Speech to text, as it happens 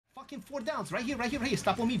fucking 4 downs. Right here, right here, right here.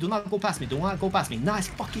 Stop on me. Do not go past me. Do not go past me. Nice.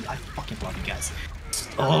 I fucking love you guys.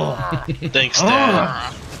 Oh. Thanks,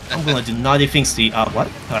 Dad. I'm gonna do naughty things to you. What?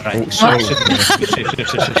 Alright.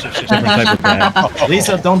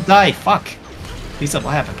 Lisa, don't die. Fuck. Lisa,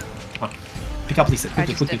 what happened? Come on. Pick up Lisa.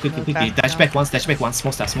 Quickly. Dash back once.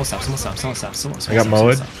 Small step. I got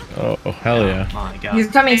mowed. Oh, hell yeah. Oh my god. He's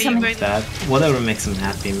coming. That, whatever makes him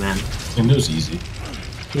happy, man. Indo's easy.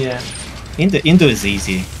 Yeah. Indo is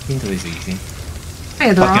easy.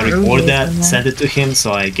 Fucking record that, send it to him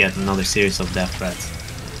so I get another series of death threats.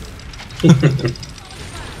 To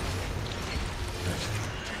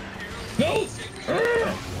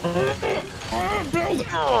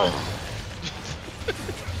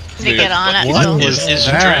get on it. What is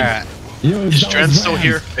that? Is Dren still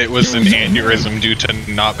here? It was an aneurysm due to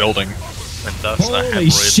not building. And thus the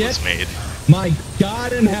hemorrhoid was made. My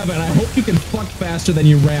God in heaven, I hope you can fuck faster than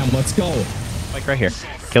you ram. Let's go. Like right here.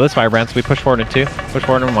 Kill his firebrands. We push forward in 2. Push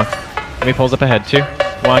forward in 1. Give me pulls up ahead. 2.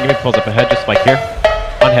 1. Give me pulls up ahead. Just like here.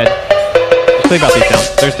 On head. Just leave out these downs.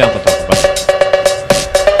 There's downs on top of us.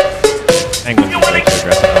 Angling is way too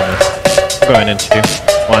aggressive on this. We'll go ahead into 2.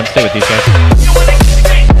 1. Stay with these guys.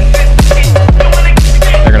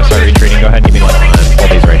 They're gonna start retreating. Go ahead and give me like 1. Pull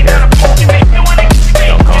these right here.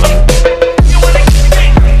 Don't call them.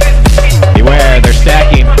 Beware, they're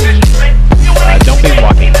stacking. Don't be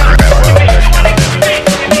walking through that well. They're counting them.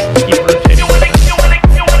 Just keep rotating with them.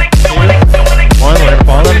 2. 1, we're gonna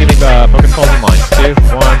follow them. Give me focus pulls in line. 2.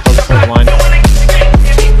 1, focus pulls in line.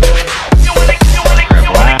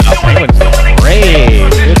 Wow, Penguin's brave.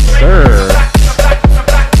 Good sir.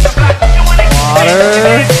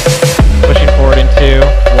 Water. Pushing forward in 2.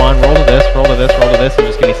 1, roll to this, and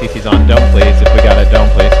just give me CCs on. Dome, please. If we got a dome,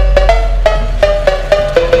 please.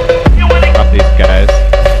 Drop these guys.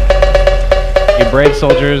 You brave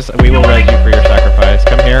soldiers, we will res you for your sacrifice.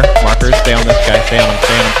 Come here, markers, stay on this guy, stay on him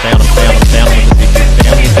with the CCs. Stay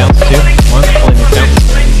on these downs, 2. 1, pulling these downs.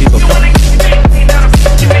 CCs, let's go.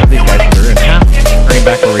 Shove these guys through in half. Bring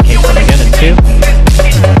back where we came from again in 2.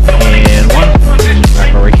 And 1. Back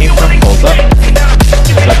where we came from, pulls up.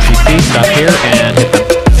 Sub CC, stop here, and hit them.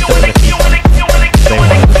 Hit them with the key. They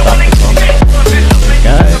wanted to stop this one. Down these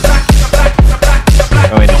guys.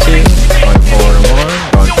 Going to 2. Going forward in 1.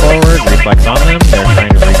 Going forward. Reflex on them. They're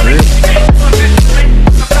trying to regroup.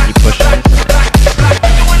 Keep pushing.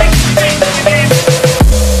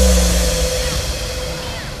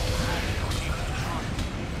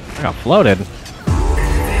 I got floated.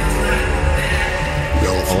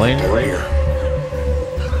 Pulling.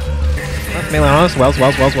 Melee on us. Wells.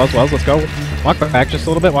 Let's go. Walk back just a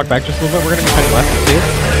little bit. We're gonna be cutting left in 2.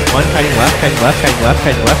 1, cutting left.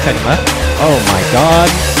 Oh my god.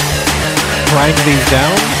 Grinding these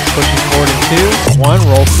down. Pushing forward in 2.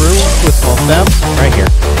 1, roll through with small steps. Right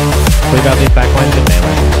here. Cleave out these back lines in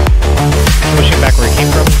melee. Pushing back where he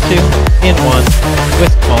came from. 2. In 1.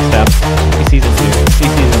 With small steps. CC's in 2.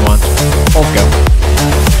 CC's in 1. Pulls go.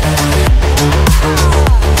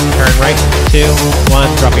 Turn right. 2.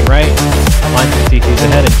 1. Dropping right. Lines and CC's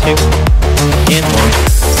ahead in 2. In 1.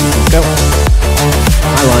 Go.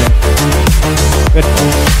 High line. Good.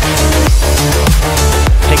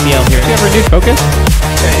 Take the L here. Do you have renewed focus?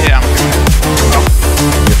 Yeah, I'm good.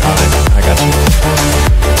 You're fine. I got you.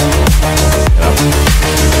 Get up.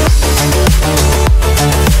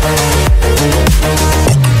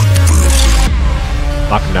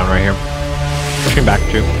 Lock him down right here. Pushing back,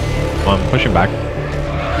 2. 1. Pushing back.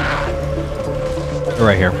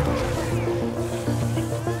 Right here.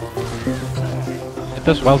 Hit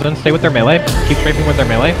those wells in. Stay with their melee. Keep strafing with their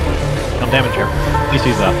melee. Don't damage here.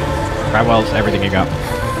 DC's up. Grab wells, everything you got.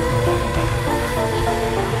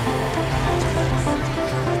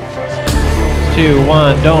 Two,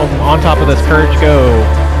 1, dome on top of this purge. Go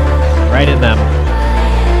right in them.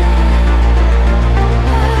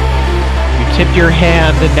 You tipped your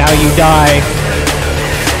hand and now you die.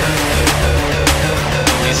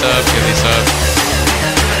 These up, get these up.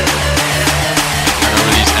 Turn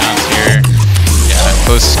over these downs here. Yeah,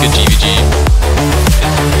 close, good GVG.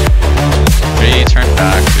 Ready, turn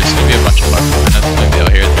back. There's gonna be a bunch of luck minutes. I'm gonna bail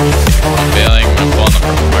here. I'm bailing. I'm gonna pull on the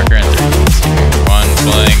purple marker in 3, 2, 1,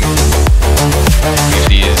 pulling. Use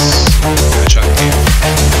these.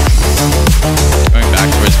 Going back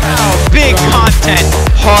towards man. Oh, big content!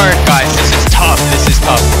 Hard, guys. This is tough.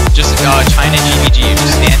 Just China GVG. You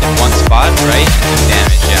just stand in one spot, right? And do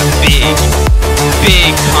damage. Yeah,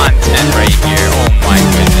 big content right here. Oh my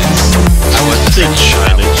goodness. I wasn't Big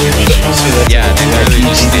China GVG. Yeah, they literally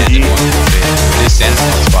just stand in one space. They stand in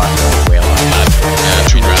one spot. Way a lot.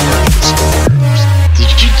 Did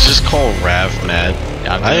you just call Rav mad?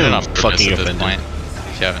 Yeah, I'm I doing it am off purpose fucking at this offended. point.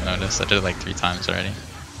 you haven't noticed. I did it like 3 times already.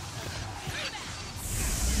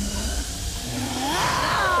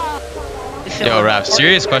 Yo, Rap,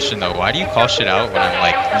 serious question though. Why do you call shit out when I'm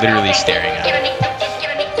like literally staring at it?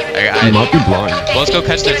 You might be blind. Let's go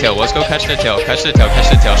catch their tail. Let's go catch their tail. Catch their tail.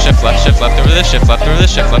 Catch their tail. Shift left over this. Shift left over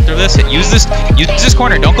this. Shift left over this. Use this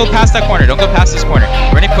corner. Don't go past that corner. Don't go past this corner.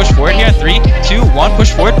 We're gonna push forward here. 3, 2, 1.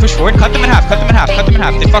 Push forward. Push forward. Cut them in half. Cut them in half. Cut them in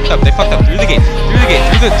half. They fucked up. They fucked up. Through the gate. Through the gate.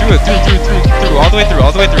 Through. All the way through.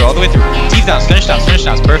 All the way through. All the way through. Teeth down. Finish down. Finish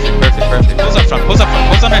down. Perfect. Perfect. Perfect. Pulls up front. Pulls up front.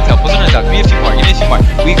 Pulls on their tail. Pulls on their tail. Give me a few more. Give me a few more.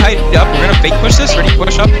 We kite up. We're gonna fake push this. Ready?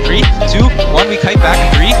 Push up. 3, 2, 1. We kite back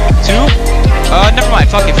in 3, 2. Never mind.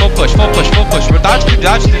 Fuck it. Full push. Full push. Full push. We're dodge.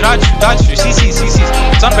 CCs.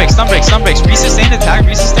 Stun breaks. Re-sustain attack.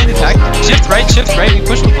 Shift right. We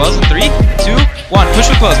push with close in 3, 2, 1. Push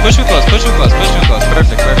with close. Perfect.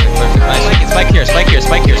 Nice. Spike here.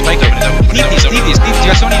 Leave these. You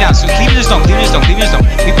got so many down. So cleavers don't.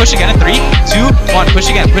 We push again in 3, 2, 1. Push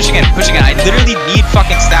again. I literally need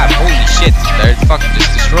fucking stab. Holy shit. They're fucking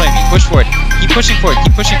just destroying me. Push forward. Keep pushing forward.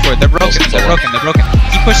 They're broken.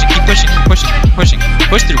 Keep pushing.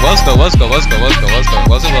 Push through. Let's go. Was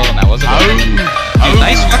a little now. Dude,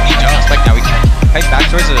 nice fucking jump. Spike now. We can kite back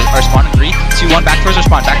towards our spawn in 3, 2, 1. Back towards our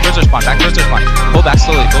spawn. Pull back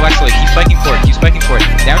slowly. Keep spiking forward.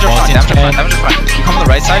 Damage our front. You come on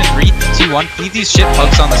the right side in 3, 2, 1. Leave these shit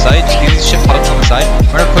pugs on the side.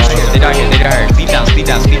 We're gonna push here. They die here. Speed down.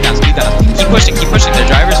 Keep pushing. Their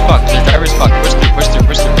driver's fucked.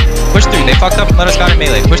 Push through. They fucked up and let us got in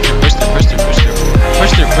melee. Push through.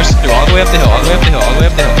 All the way up the hill.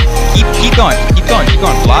 Keep going.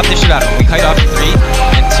 Blob this shit out of him. We kite off in 3,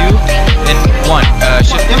 and 2, and 1.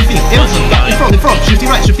 Shift. In front. Shifty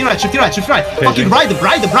right. Fucking ride him.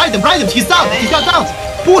 He's down. He got down.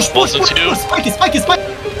 Push. Spike it.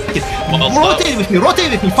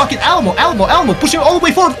 Rotate with me. Fucking Alamo. Push him all the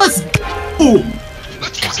way forward. Let's go.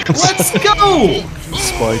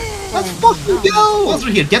 Spike. Let's fucking go! Let's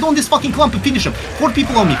here. Get on this fucking clump and finish him. 4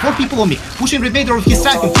 people on me. Pushing Revader of his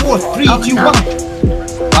track in 4, 3, 2,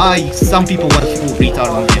 1. Some people want to retard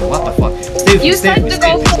on him. What the fuck? You said to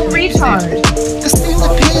go full retard. Just stay on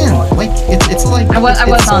the pin. Like, it's like... I was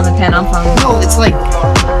on the pin, I'm fine. No, it's like...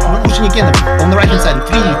 We're pushing again on the right hand side.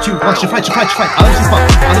 3, 2, 1. Shift right. Out of his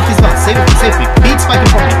box. Save me. Big spike in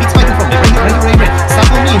front of me. Right.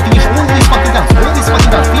 Stop on me and finish all these fucking downs.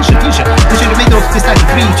 Finish it. Pushing Revader of his track in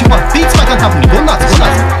 3, 2, 1. Big spike on top of me. Go nuts.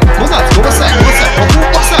 Go aside.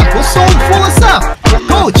 Go so full as up.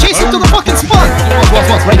 Go, chase him to the fucking spawn.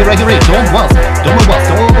 Waltz. Ready. Don't waltz. Go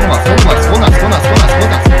nuts.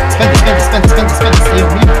 Spend this. Stay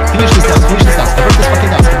on me. Finish this down. Convert this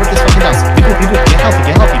fucking downs. Reboot. Get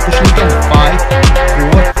healthy. Push him again. 5,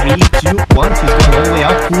 4, 3, 2, 1. He's going all the way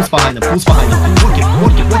out. Pulls behind him. Work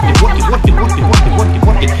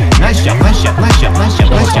it. Nice job.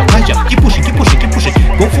 Keep pushing.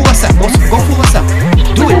 Go full us up.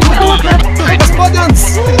 Do it. Press buttons.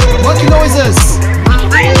 Lucky noises.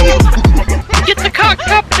 Get the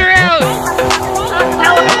cockcopter out!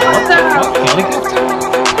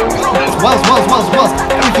 Wells.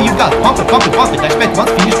 Everything you got. Pump it. Dash back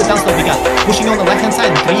once. Finish the down stuff we got. Pushing on the left hand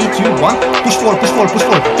side. 3, 2, 1. Push forward.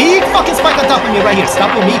 Big fucking spike on top of me right here.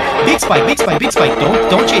 Stop on me. Big spike.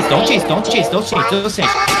 Don't chase. Pushing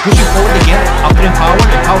forward again. Up to empower. 4,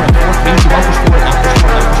 3, 2, 1. Push forward now.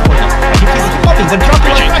 Keep pumping. They're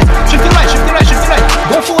dropping like right. Shift it right.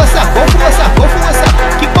 Go full us up.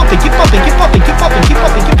 Keep pumping.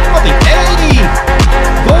 Hey!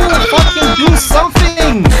 Go fucking do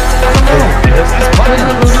something! I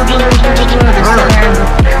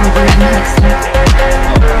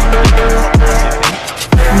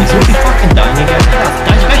He's really fucking dying again.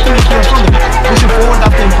 Dash back to me here in front of me. Pushing forward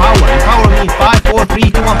after empower me. 5, 4, 3,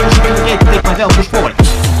 2, 1. Pushing to the gate to take my veil. Push forward.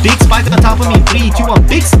 Big spike on top of me. 3, 2, 1.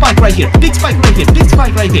 Big spike right here. Hey,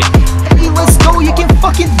 let's go. You can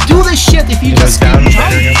fucking do this shit if you just down.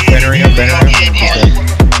 Bannering him.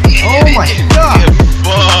 Oh my god.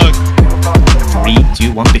 Fuck. 3,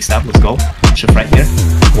 2, 1. Big stab. Let's go. Shift right here.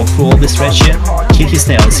 Walk through all this red shit. Hit his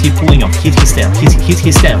tail. Is he pulling up? Hit his tail.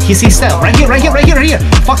 Right here.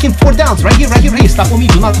 Fucking 4 downs. Right here. Stop on me.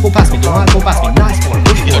 Do not go past me. Nice forward.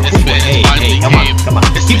 Push forward. Hey, come on.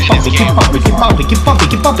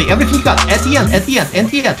 Keep pumping. Everything you got. At the end.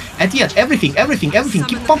 Everything.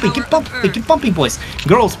 Keep pumping, boys.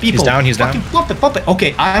 Girls, people. He's down. Pump it.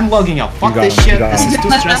 Okay, I'm logging out. Fuck this shit. This is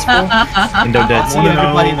too stressful. Indo dead. See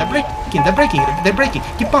everybody. They're breaking.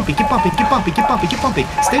 Keep pumping.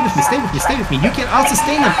 Stay with me. You can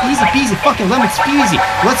out-sustain them. Easy peasy. Fucking lemon squeezy.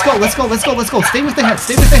 Let's go. Stay with the head.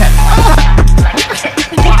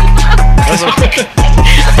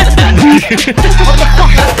 What the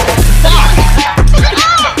fuck?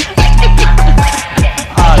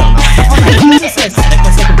 I don't know. This is like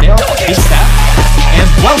my second veil. Big step. And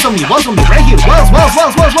wells on me, right here. Wells.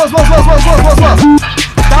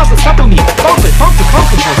 Stop on me. Pump it.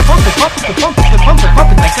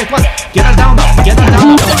 Back. Get her down now. Dash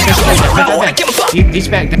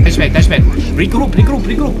back.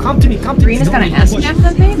 Regroup. Come to me. Green is gonna S-jam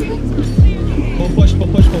that baby? Go push.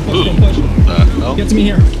 Get to me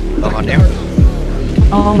here. I'm on here.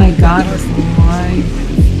 Oh my god, why?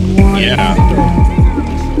 Yeah.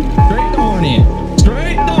 Straight to horny.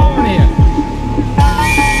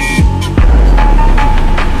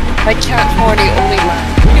 My cat horny only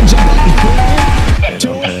laugh. We can jump out in 3,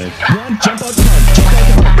 2, 1. Jump out the heart,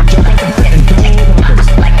 and go rockers.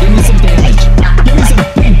 Give me some damage. Give me some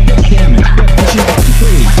big damage. Good, pushing out in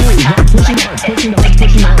 3, 2, 1.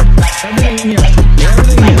 Pushing hard. Everything here. There we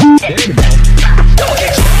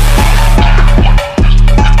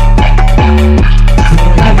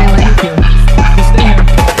go. Just stay here.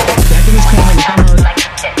 Back in this corner.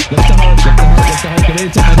 Lift the heart. Get ready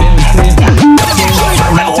to take my veil in 3 and 2.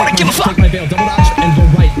 Take my veil. Double dodge and go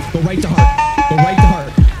right. Go right to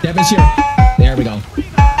heart. Devin's here. There we go.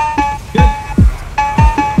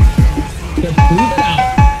 Good. Leave it out.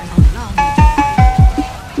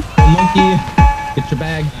 Monkey. Get your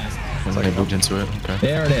bag. Looks like I moved into it. Okay.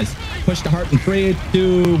 There it is. Push the heart in 3,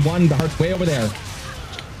 2, 1. The heart's way over there.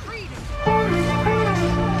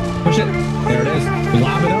 Push it. There it is.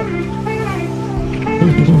 Lob it up.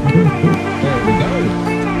 There we go.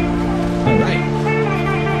 All right.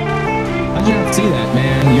 How'd you not see that,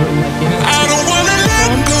 man? You're like, you know. I don't wanna let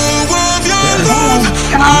go of your God, love.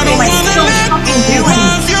 I don't what am I wanna still let fucking go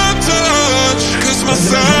doing? of your touch. 'Cause my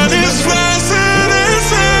sun is rising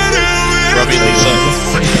inside of Rubbing you. Lisa.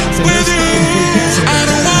 With you. I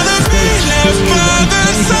don't wanna be left by the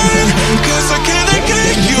side. 'Cause I can't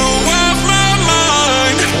get you off my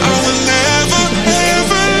mind. I will never,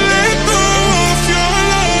 ever let go of your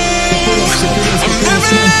love. I'm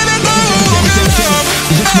never letting go of your love.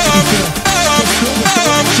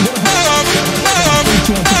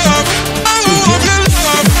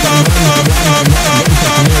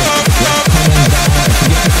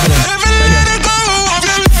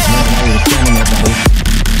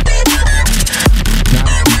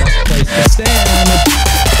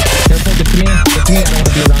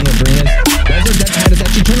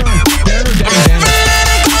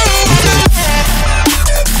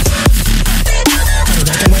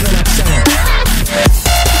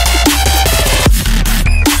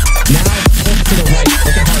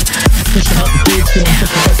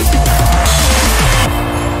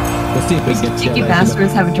 Cheeky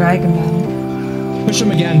bastards have a dragon man. Push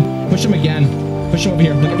him again. Push him over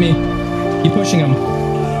here. Look at me. Keep pushing him.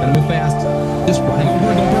 Gotta move fast. Just running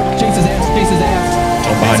over. Go chase his ass.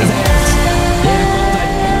 Oh, behind him.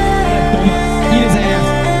 Yeah, eat his ass.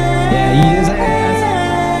 Yeah,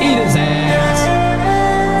 eat his ass.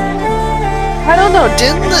 I don't know.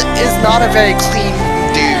 Din is not a very clean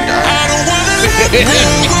dude. I don't wanna let go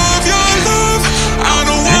of your love. I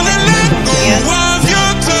don't wanna let go of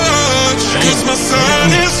your touch. 'Cause my sun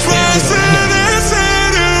is rising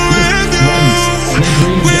inside with you.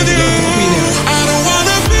 With you. I don't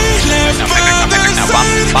wanna be left by the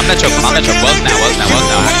side. Bomb that choke. Wells now.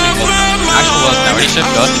 Actual wells now. Ready, shift,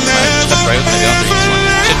 go. Step right with the veil. 3, 2, 1.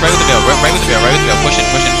 Shift right with the veil. Right with the veil. Push it.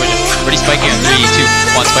 Ready, spike in. 3, 2,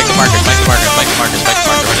 1. Spike the marker.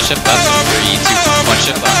 Ready, shift left. 3, 2, 1.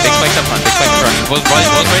 Shift left. Big spikes up front. Wells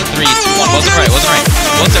right. 3, 2, 1. Wells right. Wells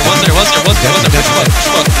there.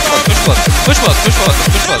 Push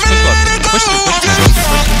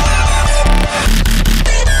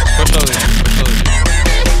slowly.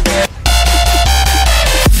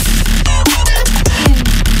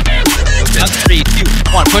 Down 3, 2,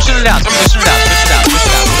 1. Pushing her down. Push through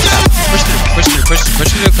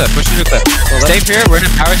the cliff. Stay here. We're in a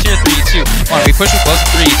power here. 3, 2, 1. We push with Wells.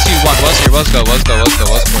 3, 2, 1. Wells here. Wells go. Wells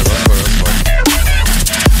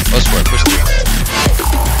forward. Push through.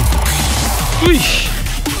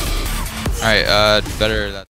 Alright, better that.